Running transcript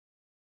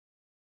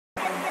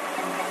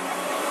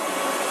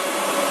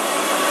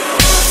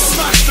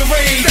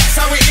raid. That's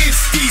how it is.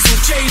 Diesel,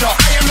 Jada,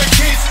 I am the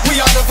kid. We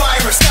are the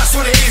virus, that's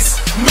what it is.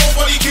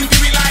 Nobody can do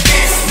it like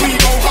this. We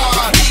go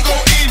hard, we go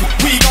in,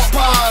 we got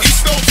bars.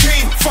 It's no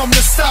team from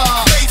the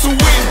start. Play to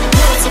win,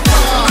 worlds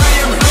apart. I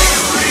am here.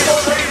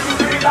 Nobody can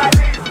do it like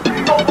this.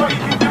 Nobody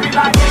can do it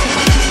like this.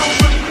 Nobody can do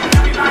it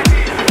like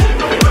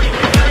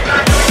this.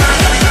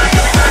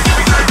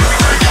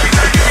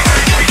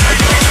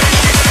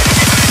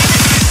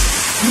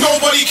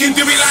 Nobody can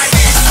do it like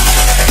this.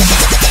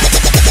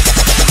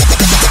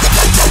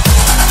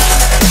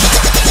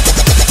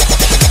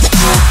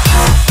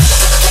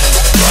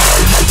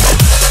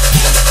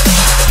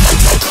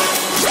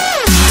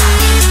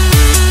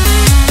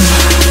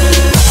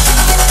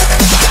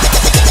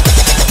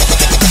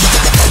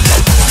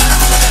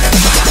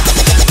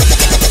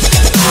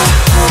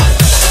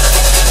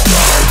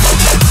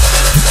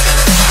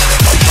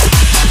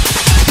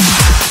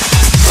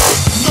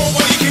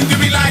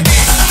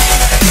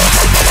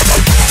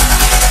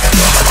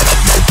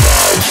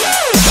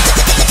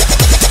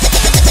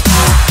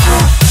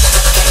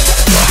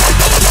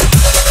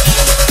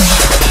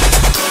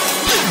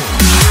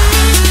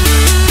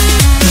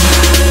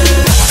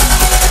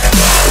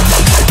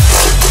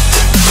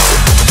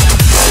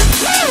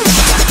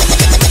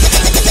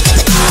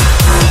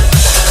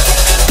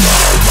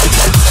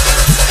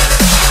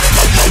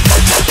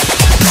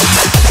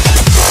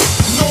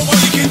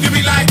 Nobody can do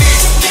it like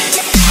this.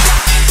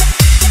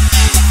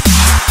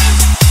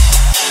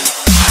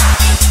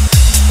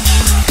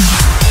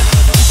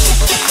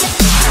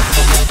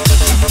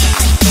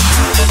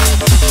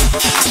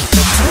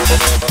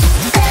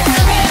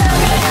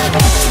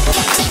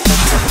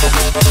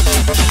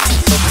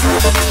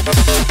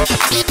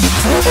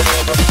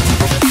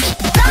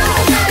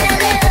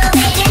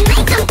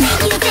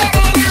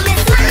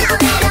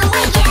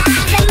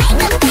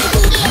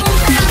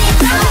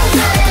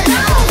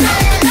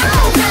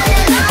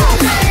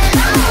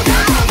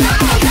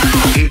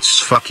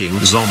 Fucking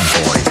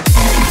Zomboy.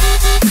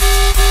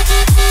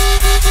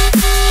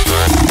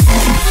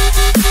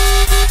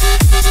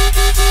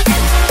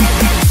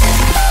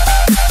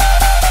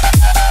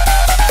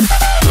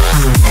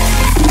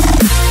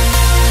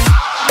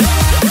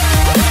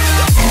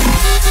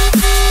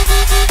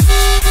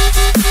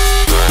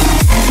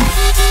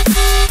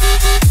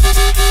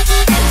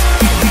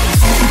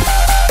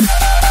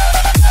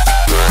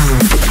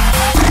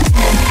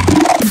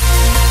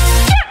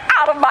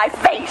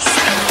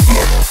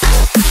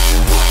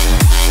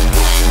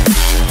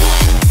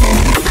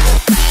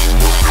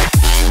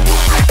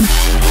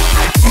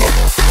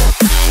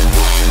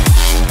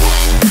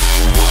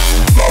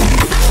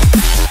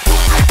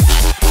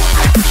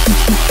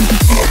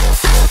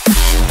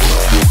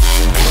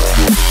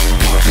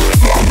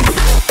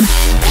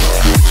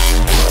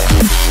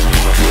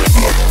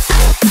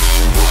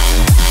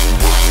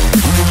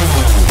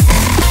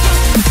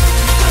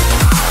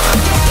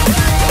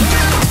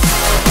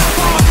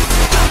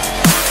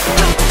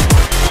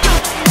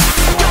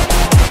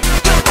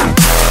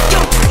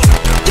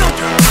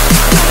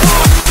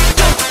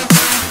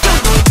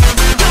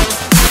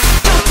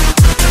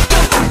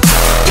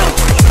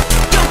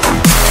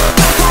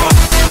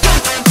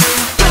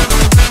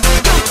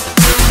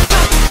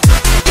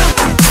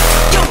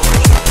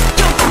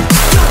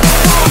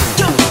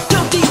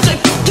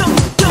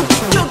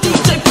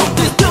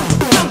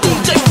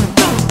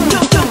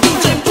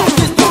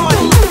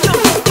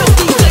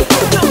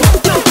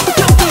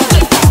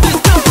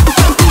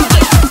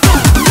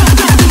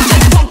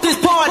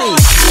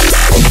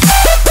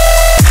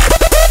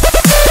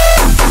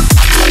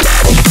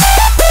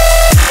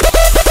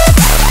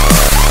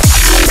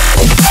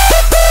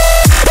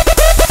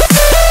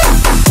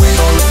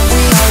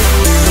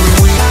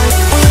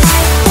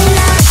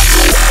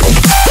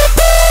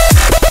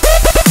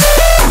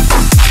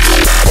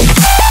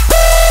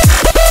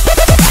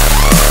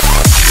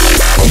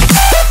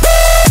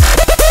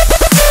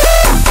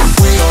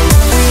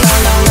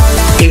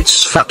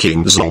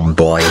 Fucking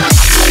Zomboy.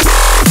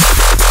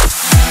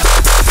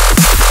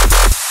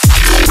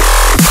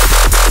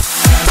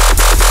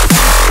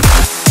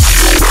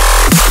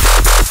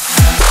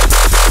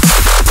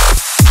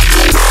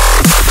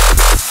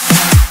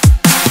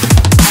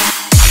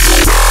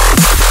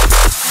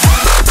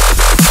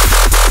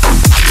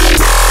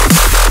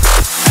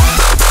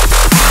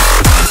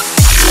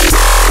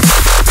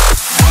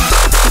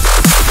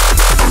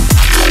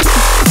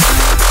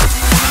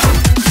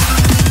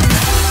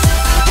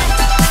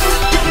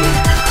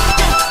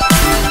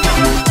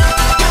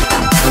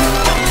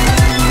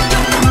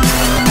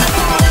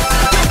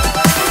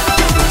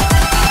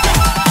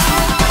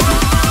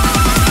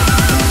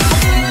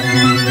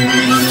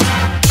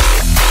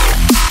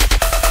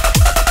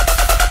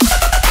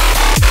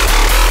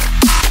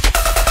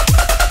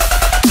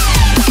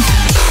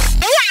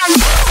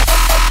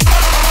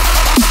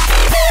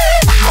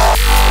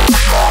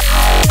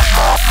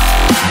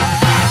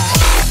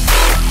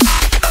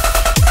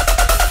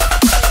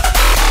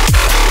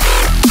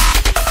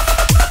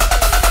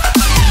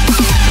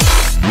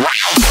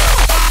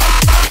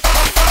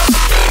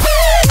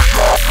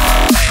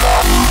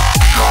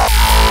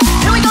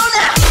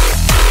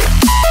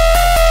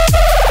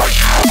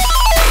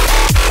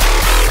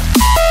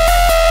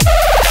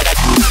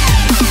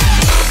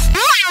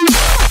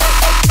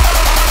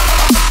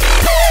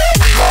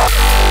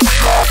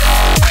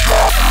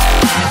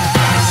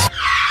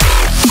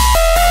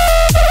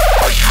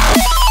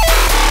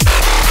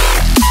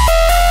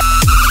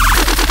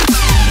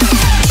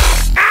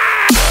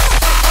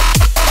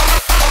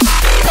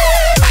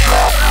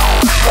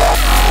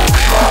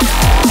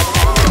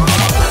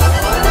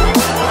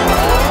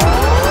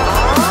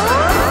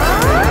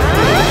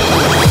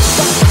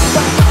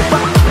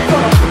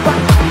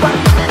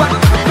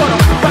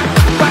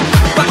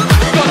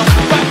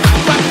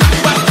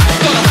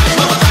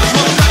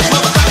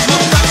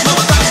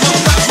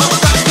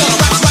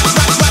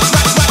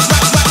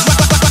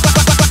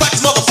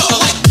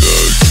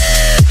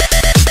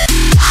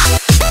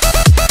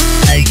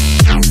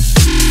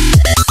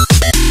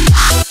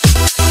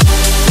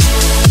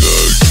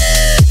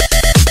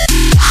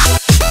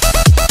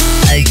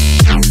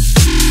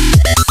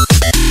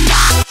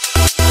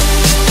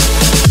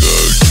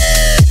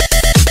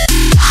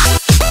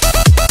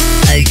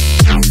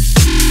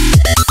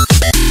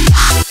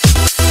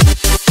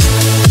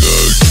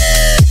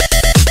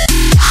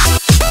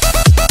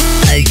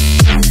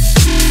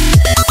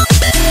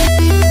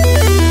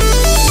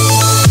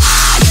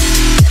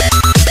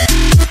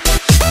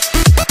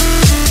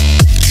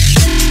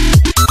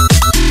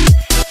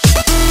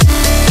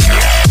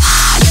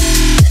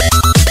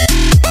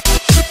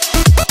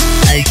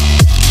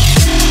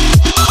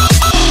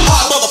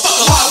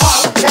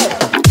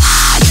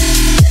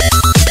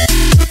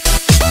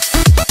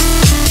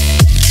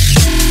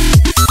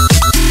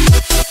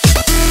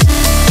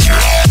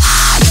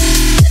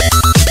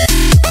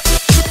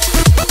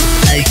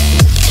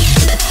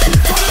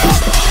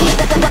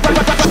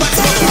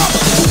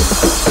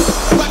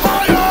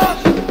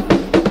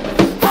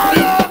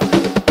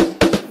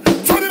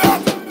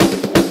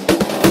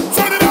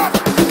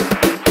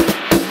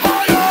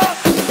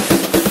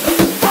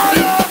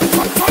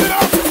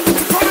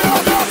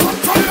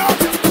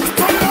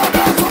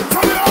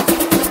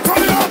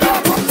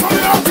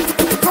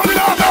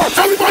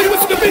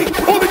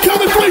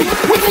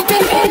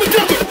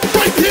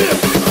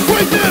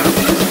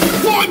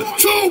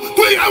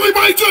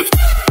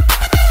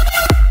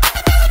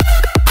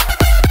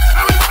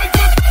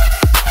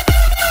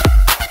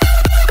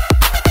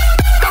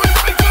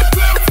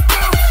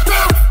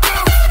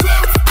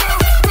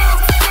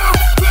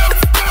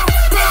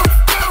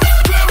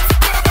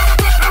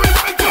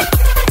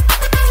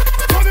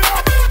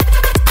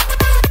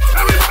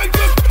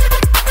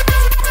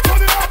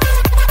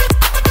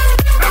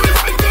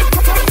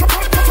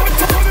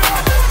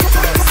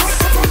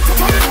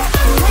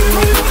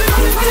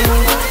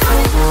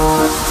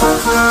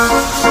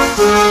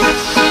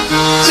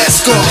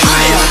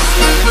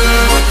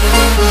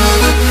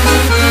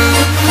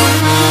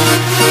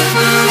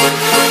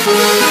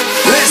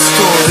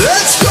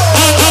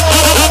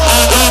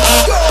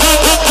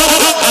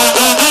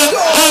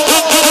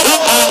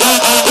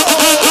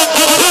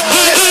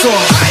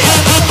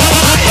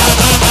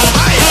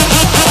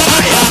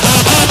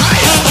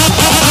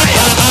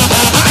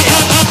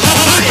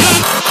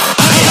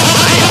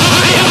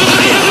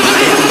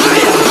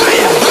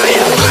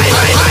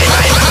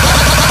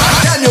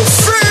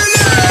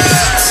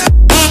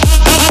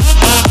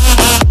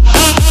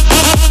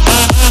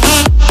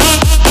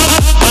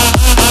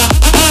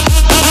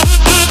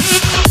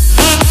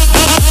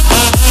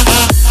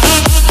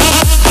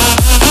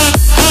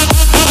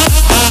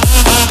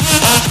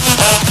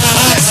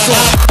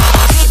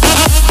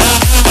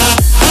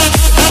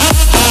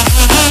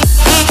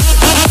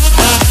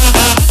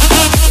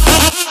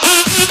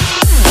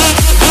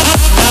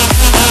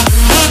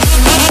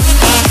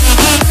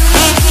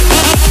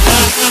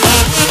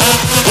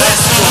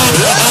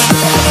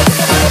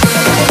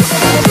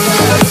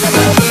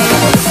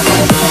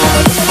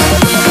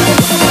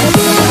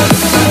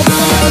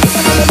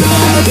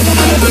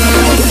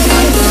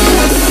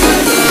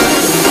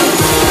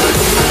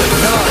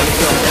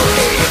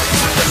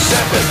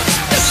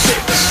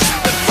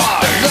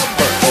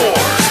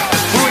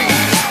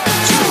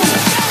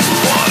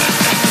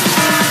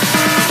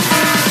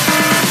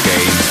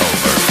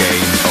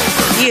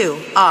 You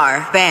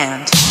are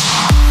banned.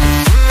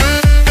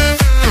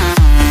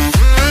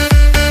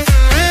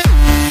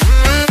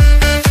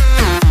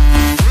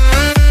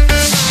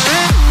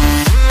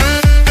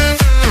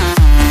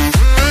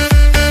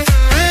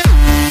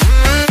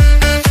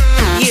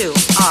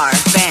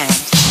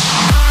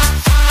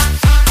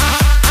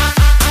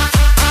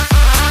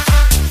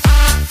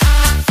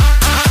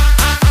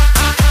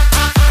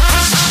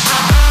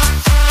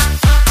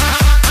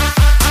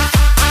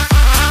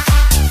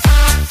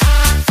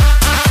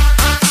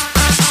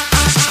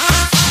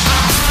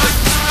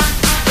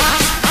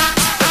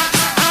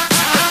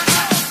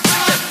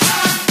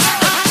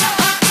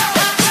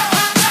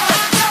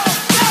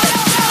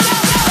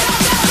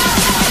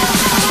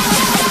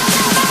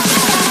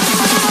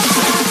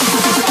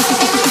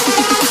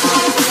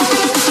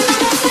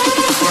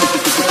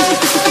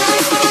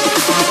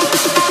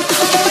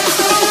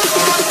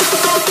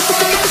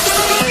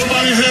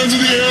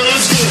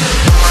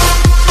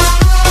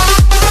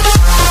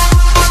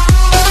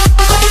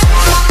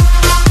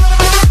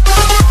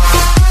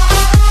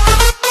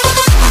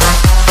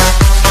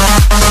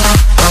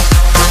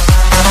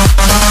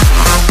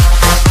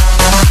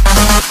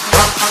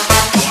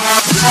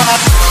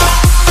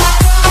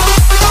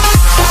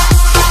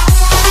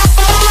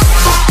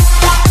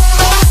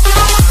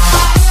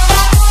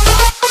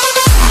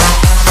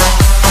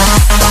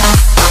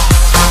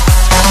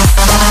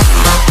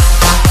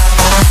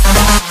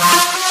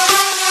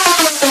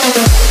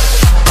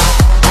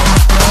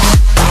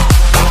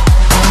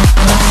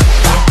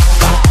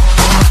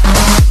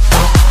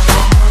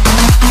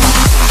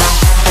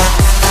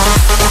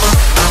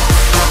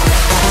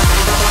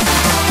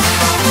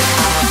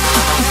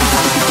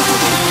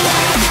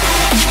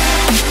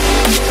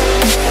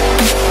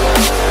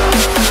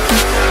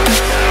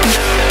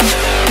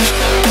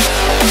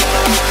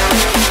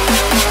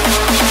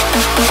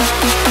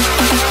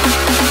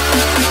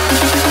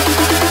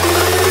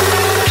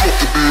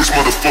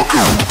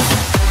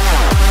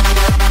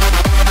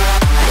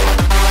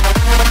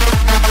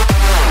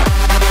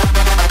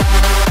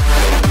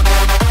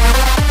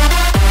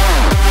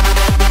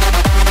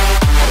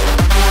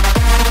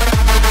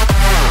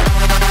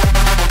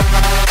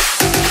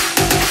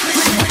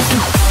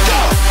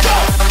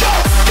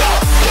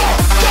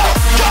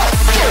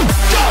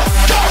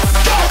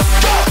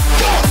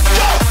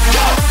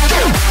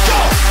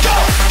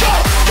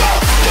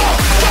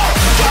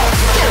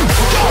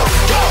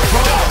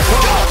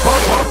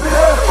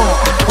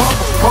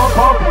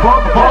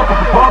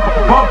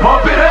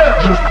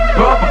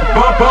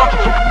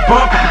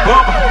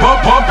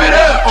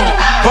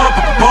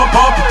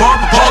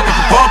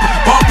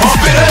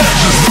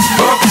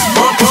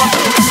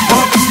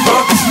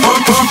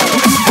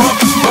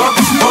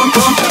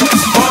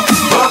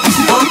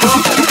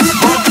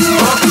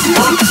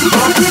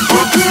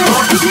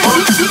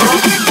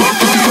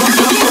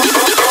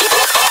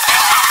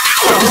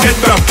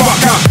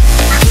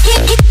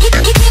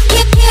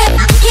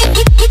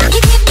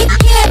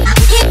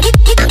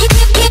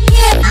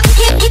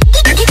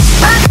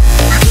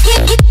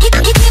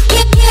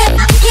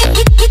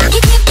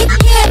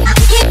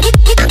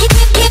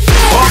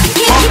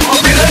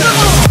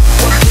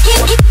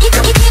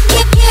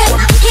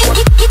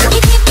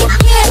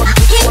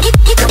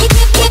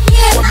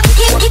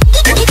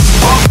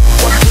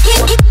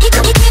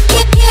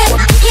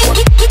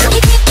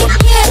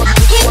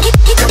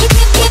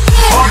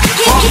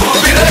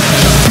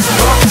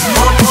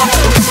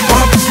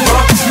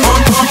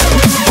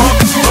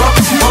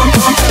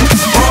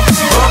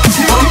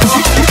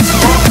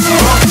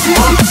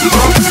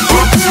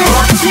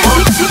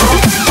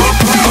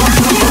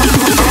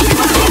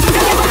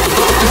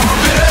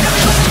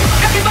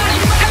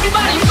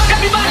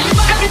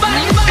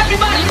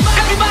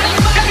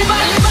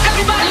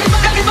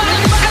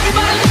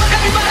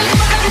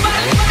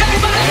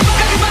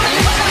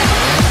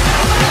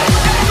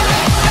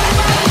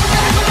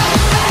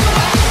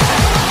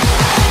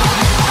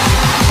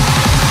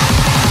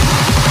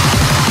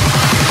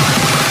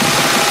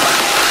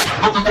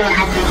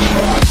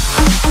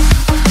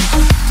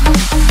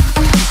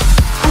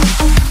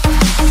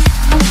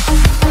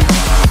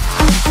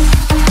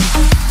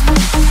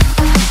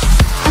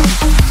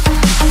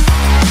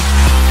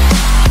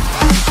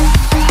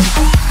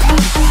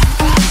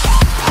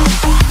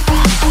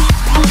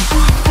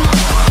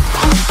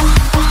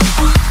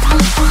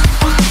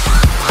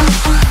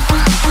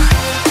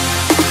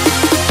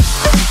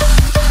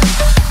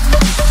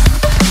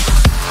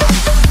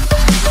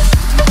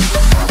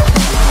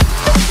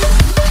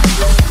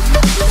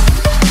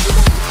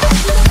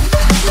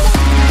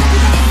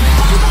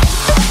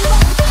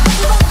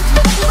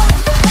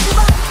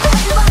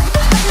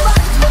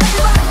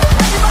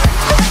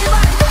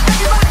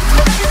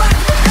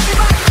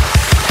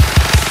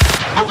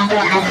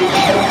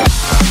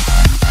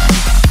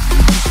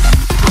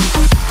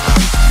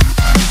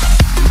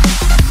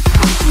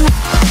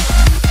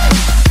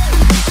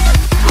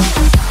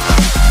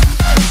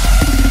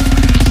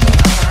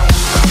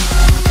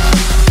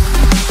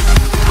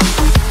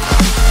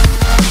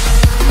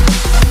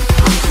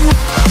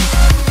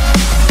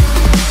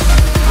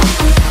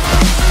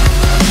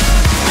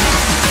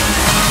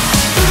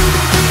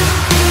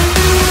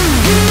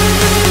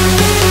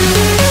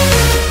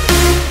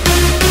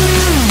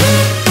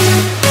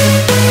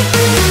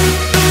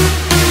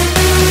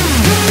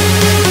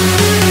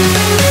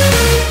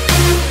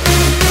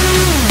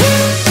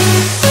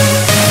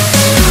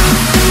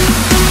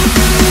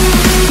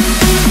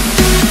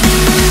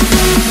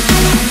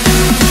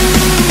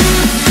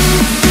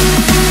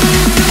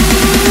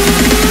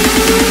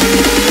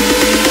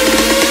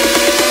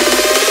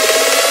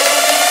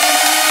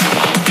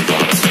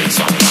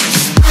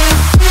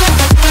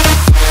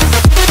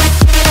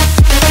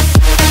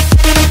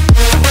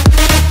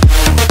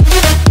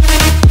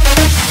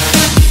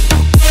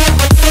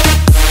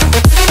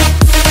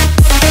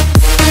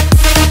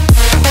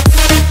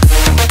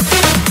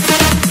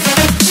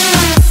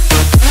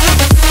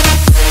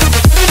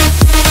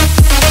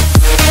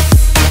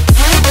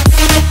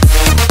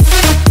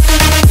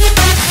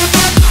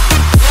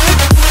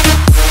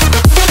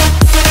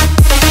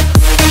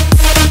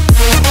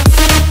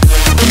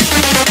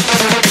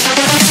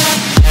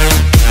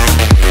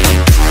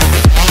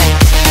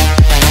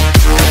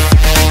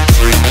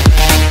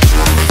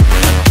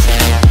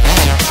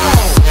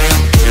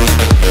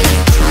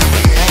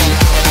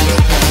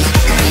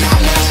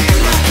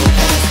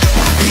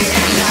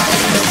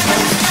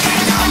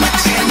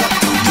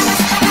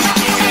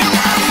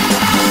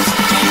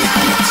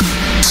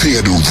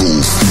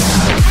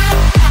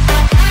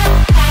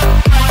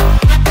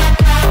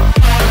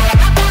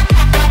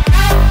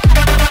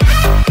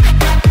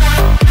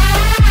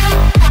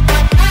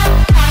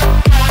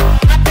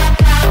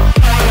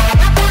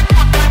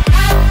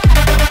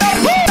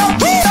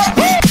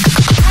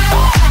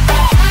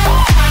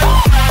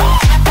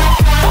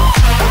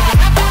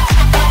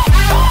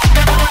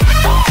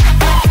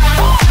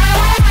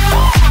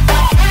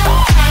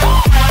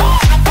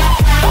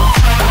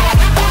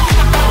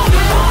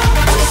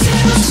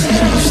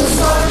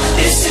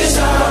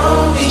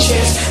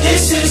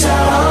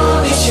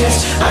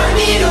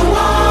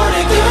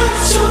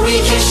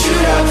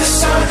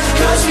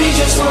 we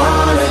just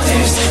wanna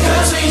dance,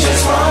 cause we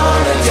just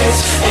wanna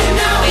dance. And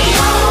now we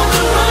all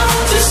belong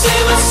to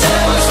save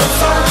ourselves for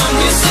fun.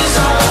 This is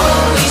our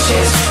only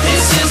chance,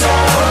 this is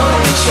our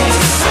only chance.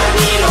 I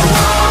need a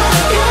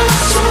water gun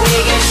so we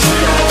can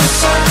shoot at the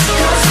sun.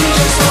 Cause we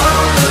just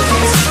wanna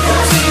dance,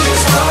 cause we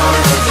just wanna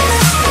dance.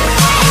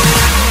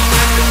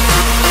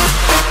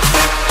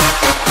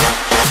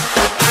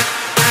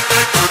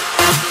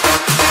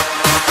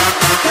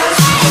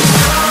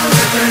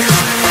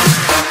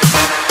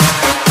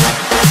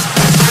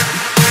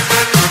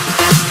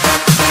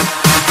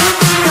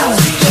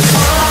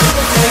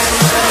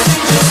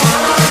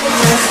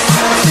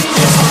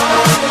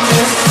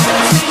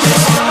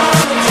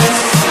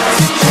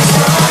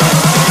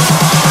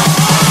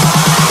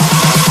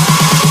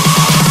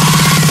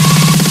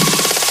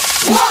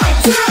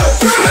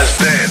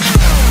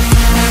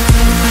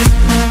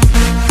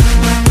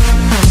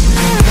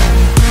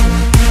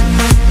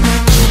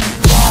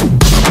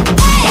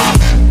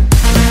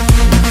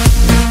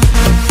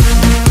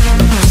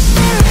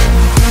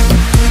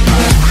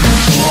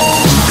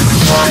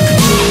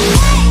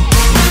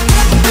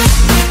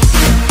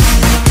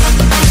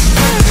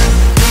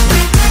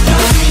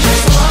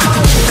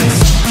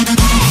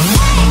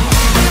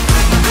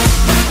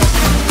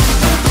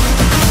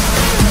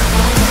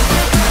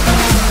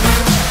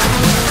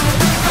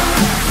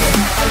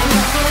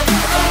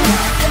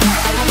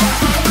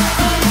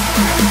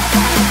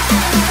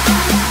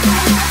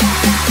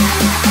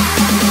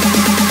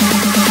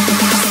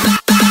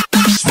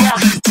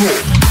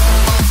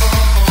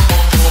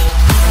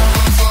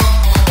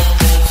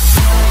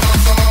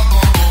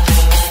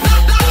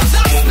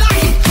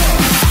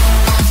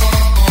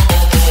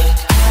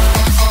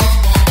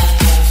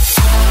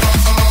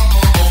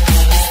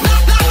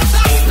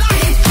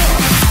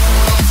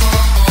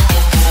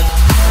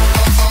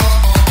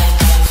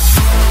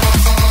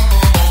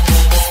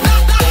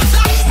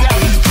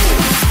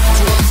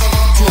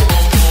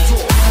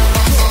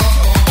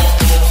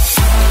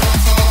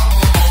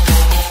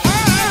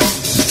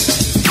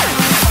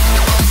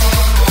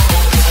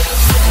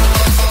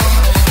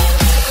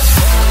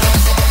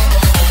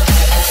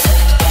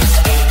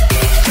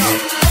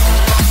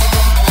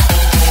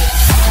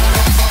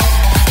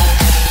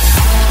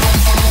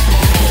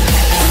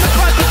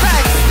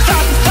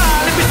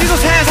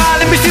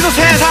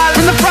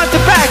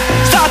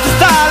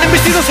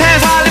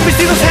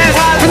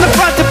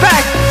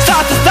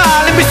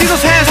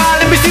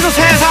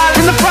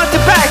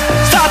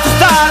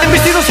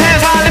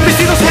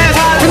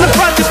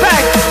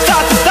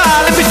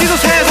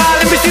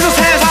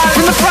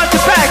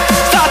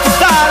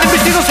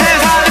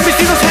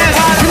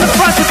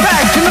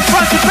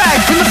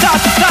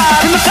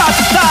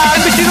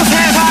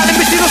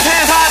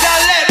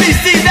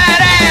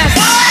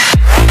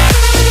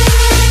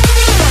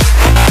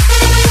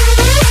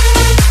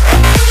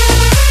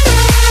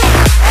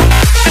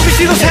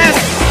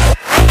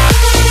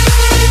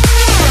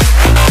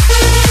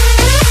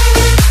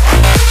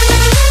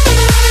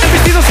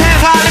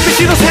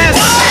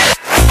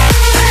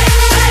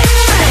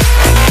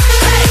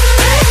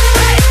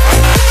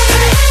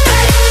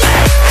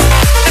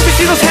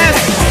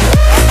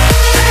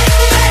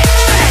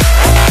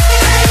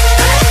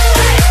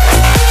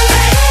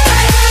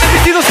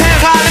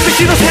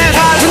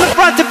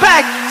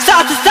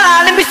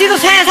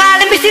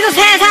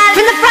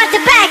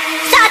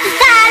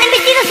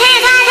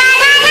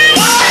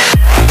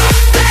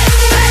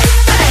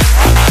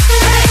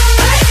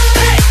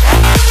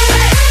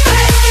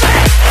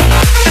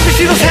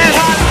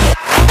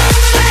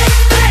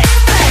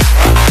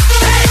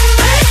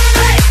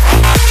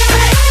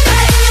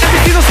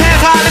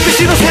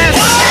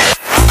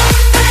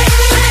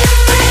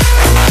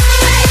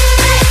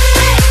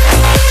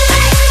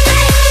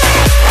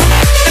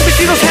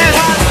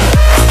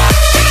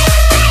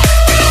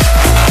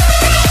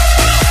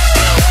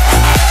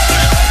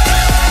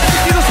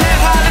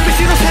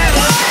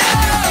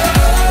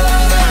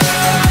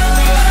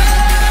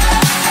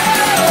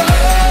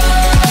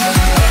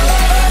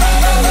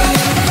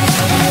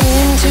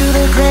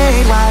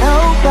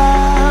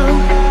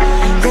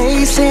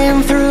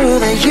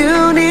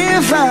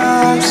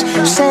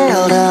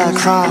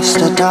 Across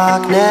the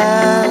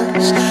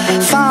darkness,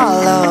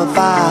 followed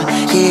by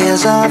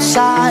years of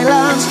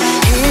silence.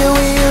 Here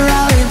we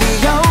are in the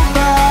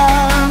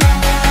open,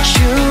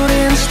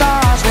 shooting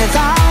stars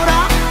without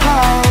a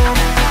hope,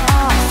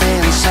 off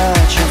in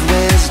search of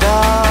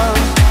wisdom,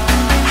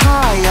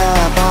 high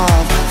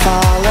above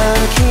fallen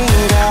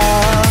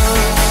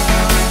kingdoms.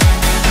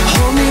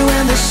 Hold me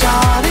when the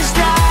sun is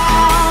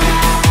down,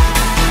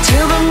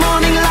 till the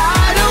morning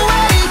light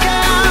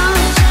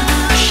awakens.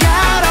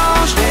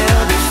 Shadows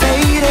will be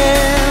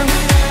fading,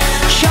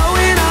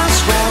 showing us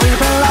where we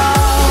belong.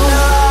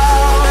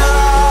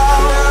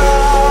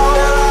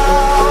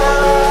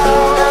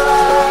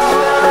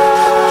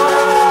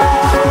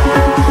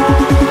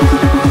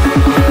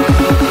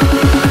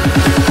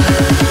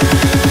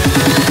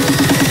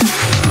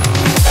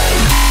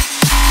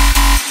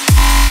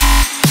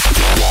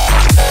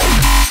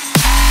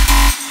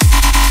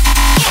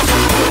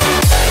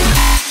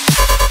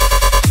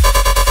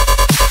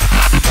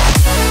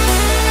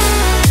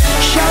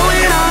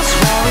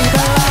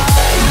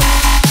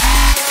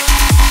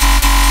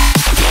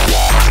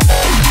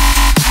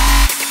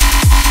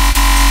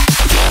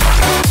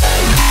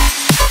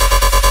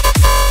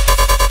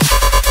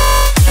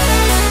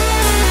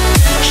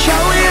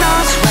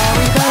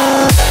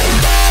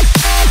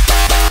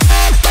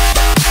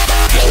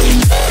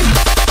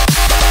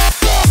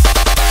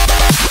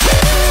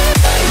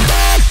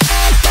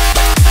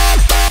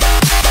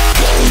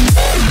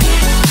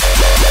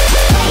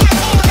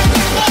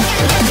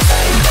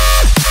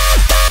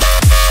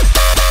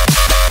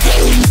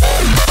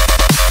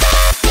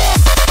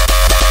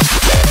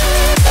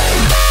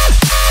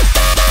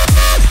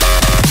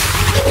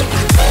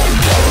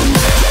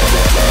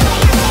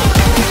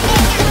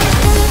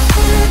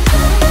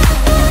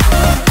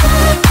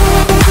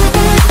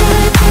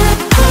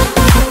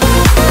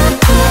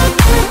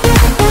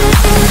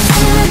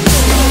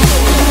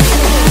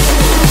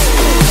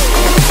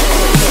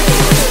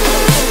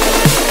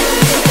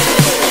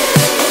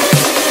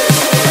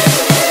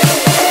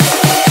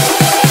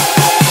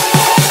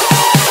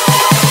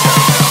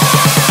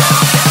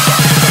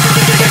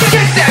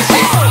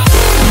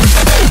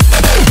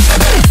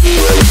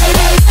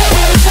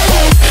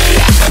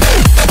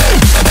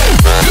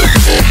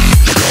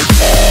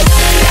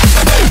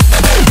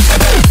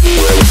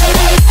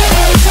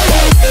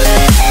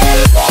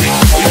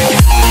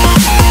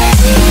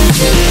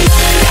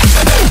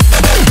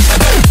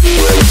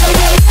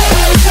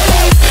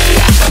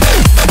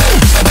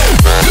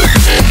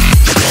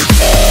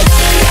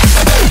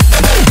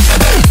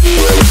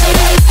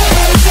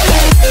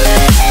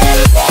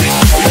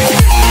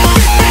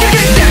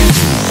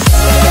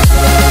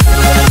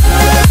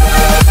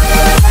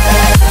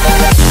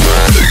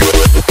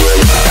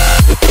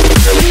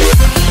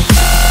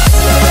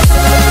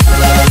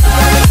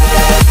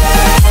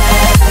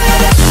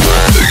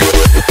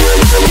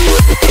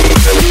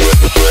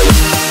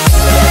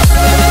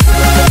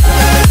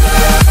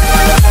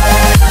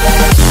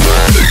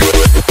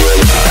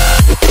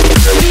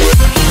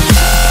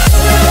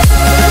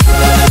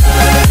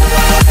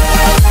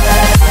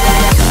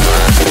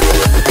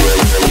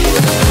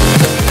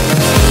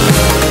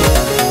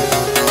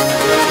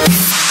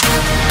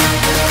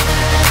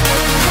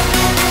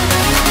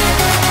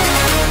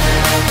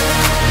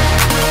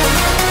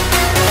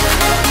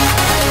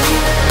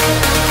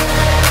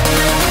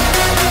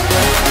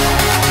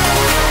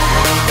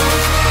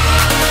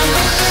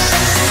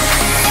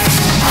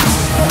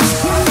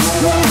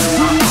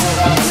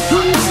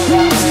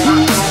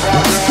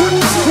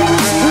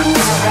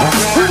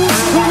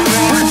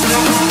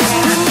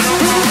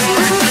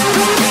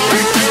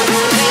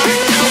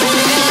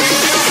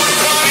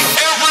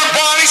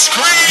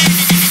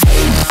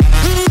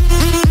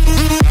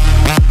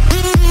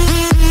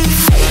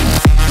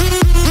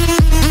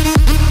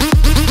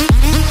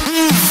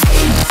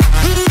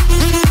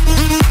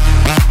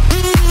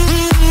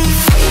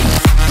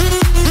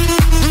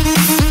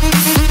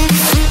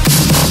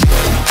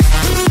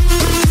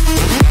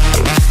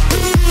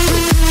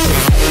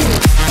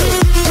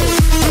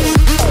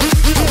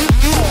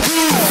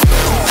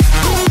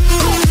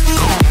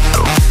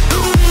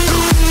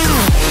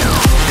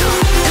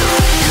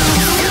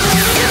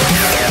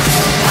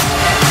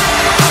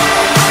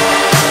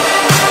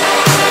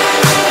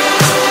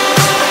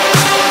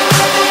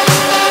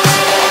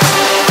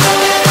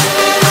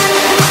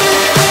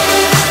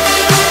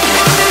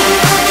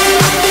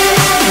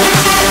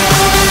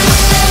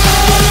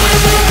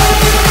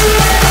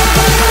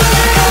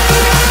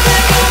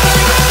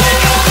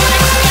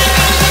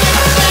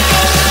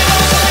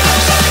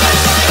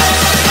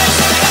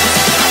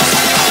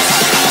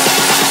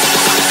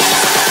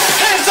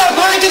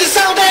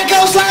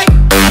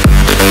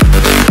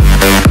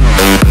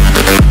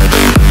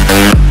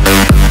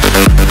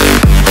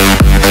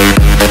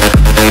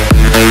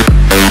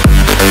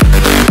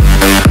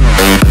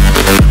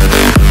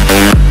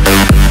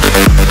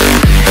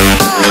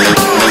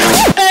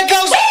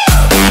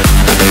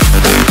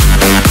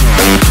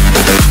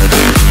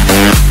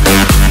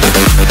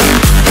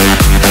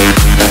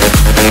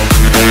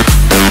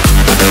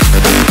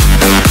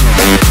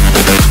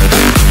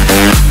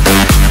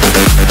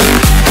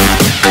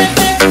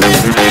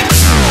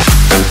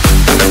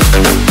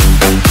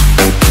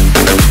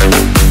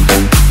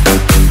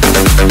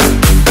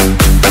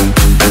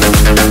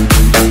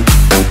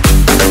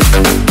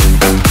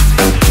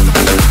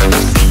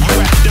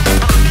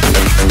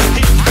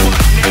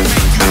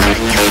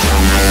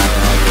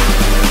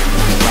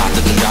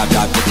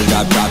 the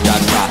drop, drop,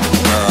 drop, drop,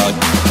 girl.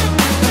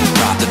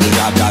 Drop to the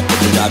drop, drop to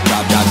the drop,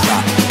 drop, drop,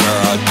 drop,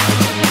 girl.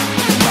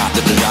 Drop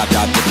to the drop,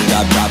 drop to the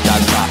drop, drop,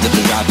 drop, drop to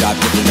the drop, drop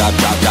to the drop,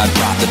 drop, drop,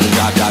 drop to the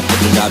drop, drop to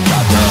the drop,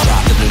 drop, girl.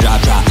 Drop to the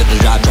drop, drop to the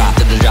drop, drop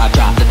to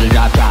the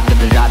drop, drop to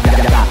the drop, drop to the drop,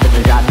 drop, drop to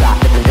the drop, drop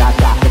to the drop,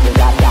 drop to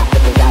the drop, drop to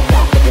the drop,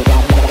 drop to the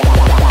drop, drop.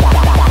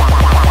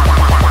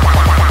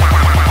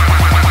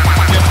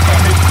 If I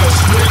hit the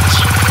switch,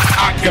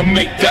 I can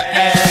make the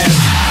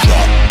ass